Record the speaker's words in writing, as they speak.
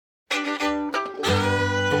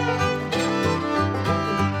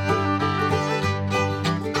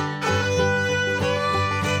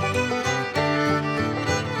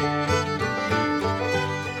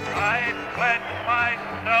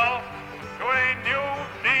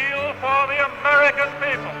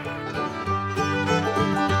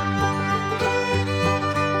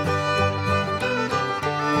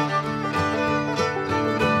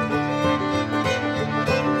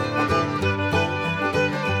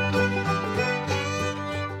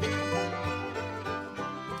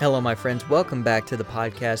Hello, my friends. Welcome back to the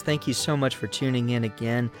podcast. Thank you so much for tuning in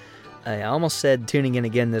again. I almost said tuning in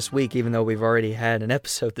again this week, even though we've already had an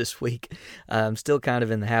episode this week. I'm still kind of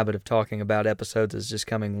in the habit of talking about episodes as just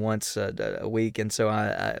coming once a week, and so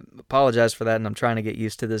I apologize for that, and I'm trying to get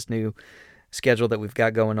used to this new schedule that we've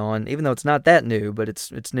got going on, even though it's not that new, but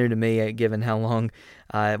it's new to me given how long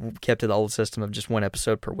I've kept to the old system of just one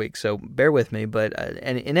episode per week. So bear with me, but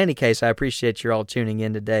in any case, I appreciate you all tuning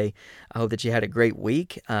in today. I hope that you had a great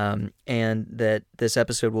week, and that this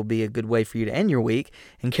episode will be a good way for you to end your week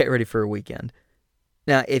and get ready for a weekend.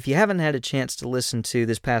 Now, if you haven't had a chance to listen to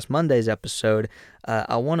this past Monday's episode,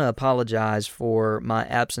 I want to apologize for my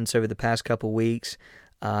absence over the past couple weeks.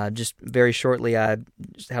 Just very shortly, I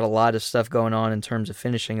just had a lot of stuff going on in terms of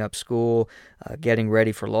finishing up school, getting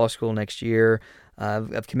ready for law school next year.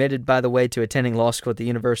 I've committed, by the way, to attending law school at the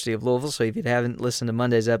University of Louisville, so if you haven't listened to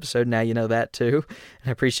Monday's episode, now you know that too, and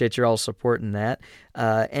I appreciate your all supporting that.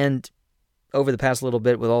 And over the past little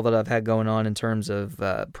bit, with all that I've had going on in terms of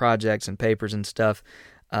projects and papers and stuff,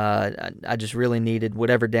 I just really needed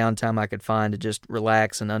whatever downtime I could find to just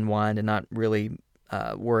relax and unwind and not really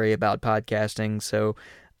worry about podcasting. So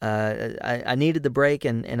I needed the break,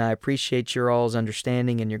 and I appreciate your all's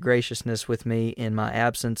understanding and your graciousness with me in my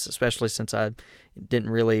absence, especially since I didn't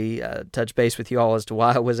really touch base with you all as to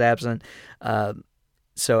why I was absent.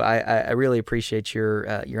 So I really appreciate your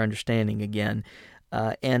understanding again.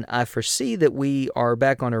 And I foresee that we are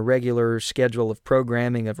back on a regular schedule of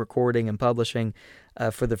programming, of recording and publishing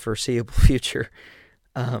for the foreseeable future.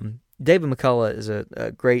 David McCullough is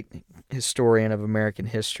a great historian of American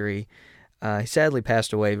history. He sadly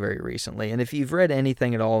passed away very recently, and if you've read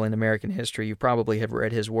anything at all in American history, you probably have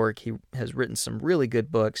read his work. He has written some really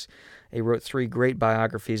good books. He wrote 3 great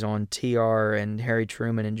biographies on T.R. and Harry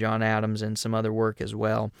Truman and John Adams and some other work as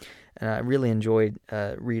well. And I really enjoyed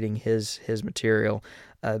reading his material.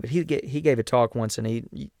 But he gave a talk once, and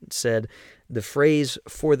he said the phrase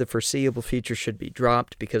 "for the foreseeable future" should be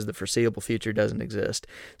dropped because the foreseeable future doesn't exist.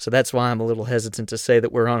 So that's why I'm a little hesitant to say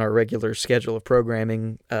that we're on our regular schedule of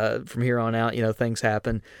programming from here on out. You know, things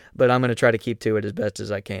happen, but I'm going to try to keep to it as best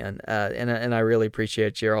as I can. And I really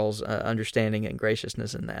appreciate your all's understanding and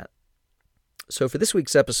graciousness in that. So for this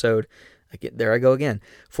week's episode, there I go again.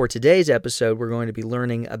 For today's episode, we're going to be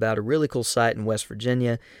learning about a really cool site in West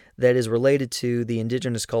Virginia that is related to the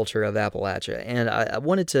indigenous culture of Appalachia. And I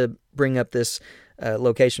wanted to bring up this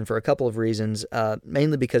location for a couple of reasons,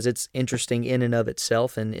 mainly because it's interesting in and of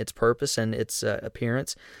itself and its purpose and its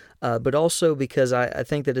appearance, but also because I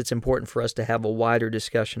think that it's important for us to have a wider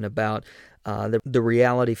discussion about the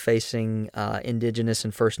reality facing indigenous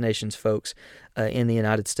and First Nations folks in the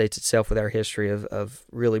United States itself, with our history of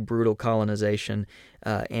really brutal colonization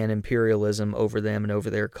and imperialism over them and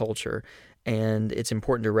over their culture. And it's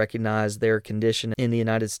important to recognize their condition in the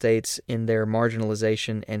United States, in their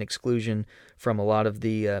marginalization and exclusion from a lot of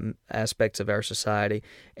the aspects of our society.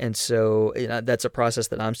 And so that's a process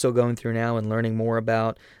that I'm still going through now and learning more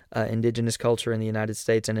about indigenous culture in the United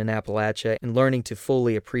States and in Appalachia, and learning to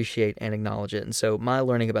fully appreciate and acknowledge it. And so my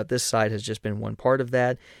learning about this site has just been one part of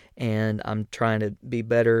that, and I'm trying to be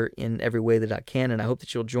better in every way that I can, and I hope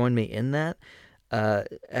that you'll join me in that.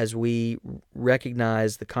 As we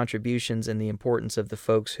recognize the contributions and the importance of the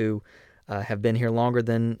folks who have been here longer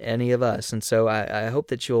than any of us. And so I hope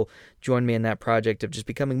that you'll join me in that project of just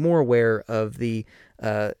becoming more aware of the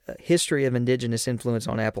history of indigenous influence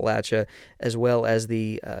on Appalachia, as well as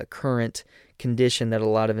the current condition that a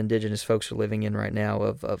lot of indigenous folks are living in right now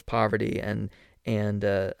of poverty and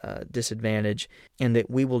disadvantage, and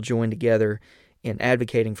that we will join together in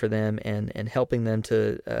advocating for them and helping them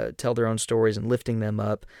to tell their own stories and lifting them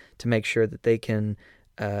up to make sure that they can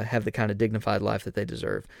have the kind of dignified life that they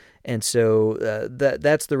deserve. And so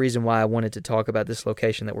that's the reason why I wanted to talk about this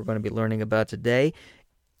location that we're going to be learning about today.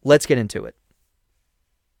 Let's get into it.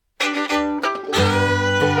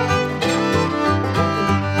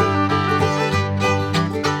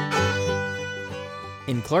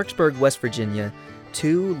 In Clarksburg, West Virginia,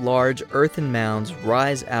 2 large earthen mounds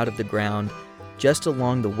rise out of the ground just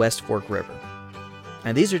along the West Fork River.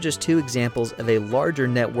 And these are just 2 examples of a larger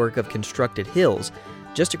network of constructed hills.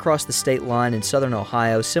 Just across the state line in southern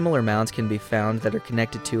Ohio, similar mounds can be found that are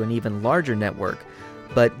connected to an even larger network,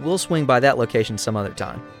 but we'll swing by that location some other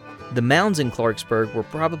time. The mounds in Clarksburg were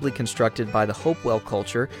probably constructed by the Hopewell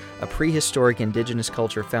culture, a prehistoric indigenous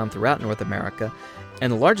culture found throughout North America,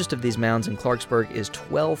 and the largest of these mounds in Clarksburg is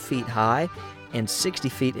 12 feet high and 60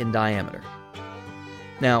 feet in diameter.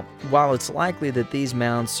 Now, while it's likely that these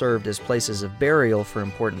mounds served as places of burial for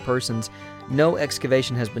important persons, No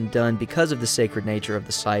excavation has been done because of the sacred nature of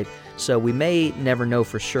the site, so we may never know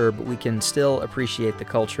for sure, but we can still appreciate the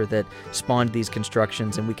culture that spawned these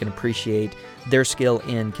constructions, and we can appreciate their skill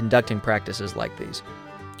in conducting practices like these.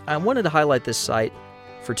 I wanted to highlight this site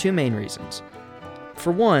for two main reasons.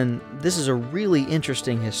 For one, this is a really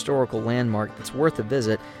interesting historical landmark that's worth a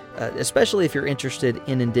visit, especially if you're interested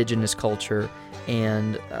in indigenous culture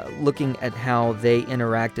and looking at how they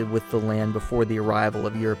interacted with the land before the arrival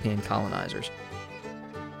of European colonizers.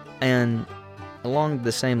 And along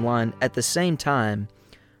the same line, at the same time,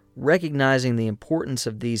 recognizing the importance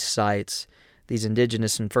of these sites, these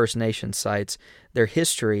indigenous and First Nation sites, their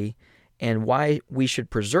history, and why we should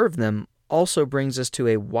preserve them also brings us to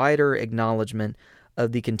a wider acknowledgement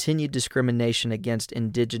of the continued discrimination against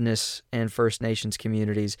indigenous and First Nations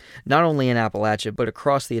communities, not only in Appalachia, but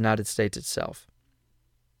across the United States itself.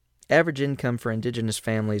 Average income for indigenous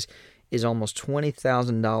families is almost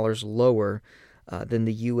 $20,000 lower than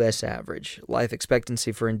the U.S. average. Life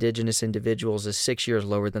expectancy for indigenous individuals is 6 years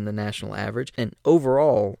lower than the national average. And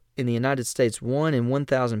overall, in the United States, 1 in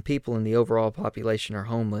 1,000 people in the overall population are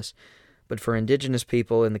homeless. But for indigenous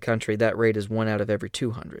people in the country, that rate is 1 out of every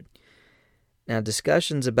 200. Now,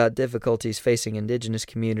 discussions about difficulties facing indigenous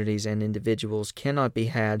communities and individuals cannot be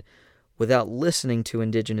had without listening to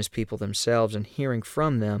indigenous people themselves and hearing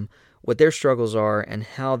from them what their struggles are and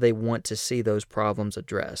how they want to see those problems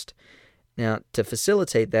addressed. Now, to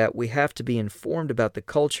facilitate that, we have to be informed about the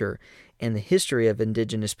culture and the history of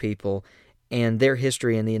indigenous people and their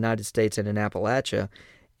history in the United States and in Appalachia,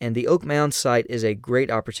 and the Oak Mounds site is a great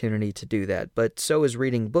opportunity to do that, but so is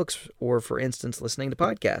reading books or, for instance, listening to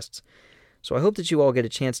podcasts. So I hope that you all get a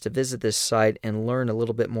chance to visit this site and learn a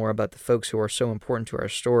little bit more about the folks who are so important to our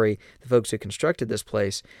story, the folks who constructed this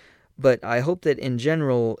place. But I hope that in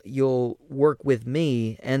general you'll work with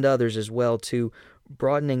me and others as well to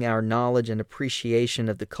broadening our knowledge and appreciation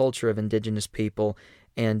of the culture of indigenous people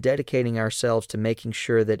and dedicating ourselves to making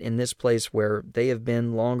sure that in this place where they have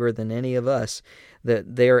been longer than any of us,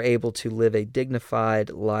 that they are able to live a dignified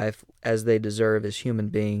life as they deserve as human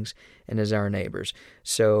beings and as our neighbors.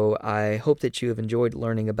 So I hope that you have enjoyed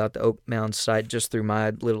learning about the Oak Mounds site just through my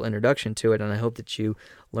little introduction to it, and I hope that you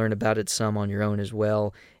learn about it some on your own as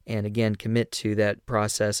well, and again, commit to that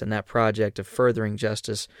process and that project of furthering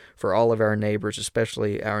justice for all of our neighbors,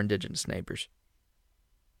 especially our indigenous neighbors.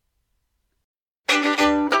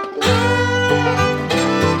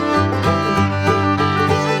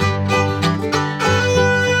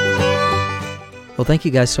 Well, thank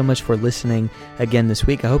you guys so much for listening again this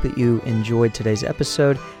week. I hope that you enjoyed today's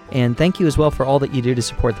episode, and thank you as well for all that you do to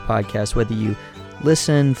support the podcast, whether you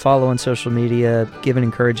listen, follow on social media, give an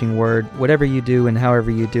encouraging word, whatever you do and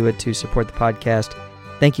however you do it to support the podcast.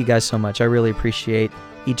 Thank you guys so much. I really appreciate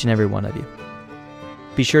each and every one of you.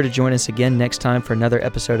 Be sure to join us again next time for another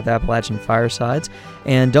episode of Appalachian Firesides,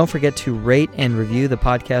 and don't forget to rate and review the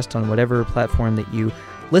podcast on whatever platform that you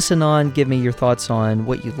listen on. Give me your thoughts on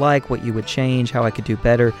what you like, what you would change, how I could do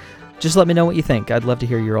better. Just let me know what you think. I'd love to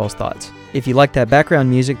hear your all's thoughts. If you like that background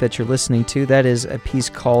music that you're listening to, that is a piece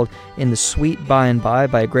called In the Sweet By and By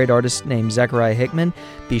a great artist named Zachariah Hickman.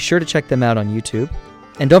 Be sure to check them out on YouTube.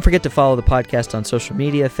 And don't forget to follow the podcast on social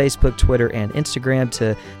media, Facebook, Twitter, and Instagram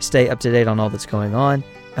to stay up to date on all that's going on.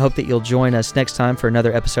 I hope that you'll join us next time for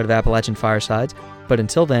another episode of Appalachian Firesides. But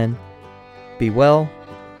until then, be well,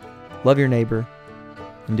 love your neighbor,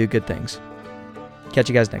 and do good things. Catch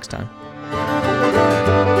you guys next time.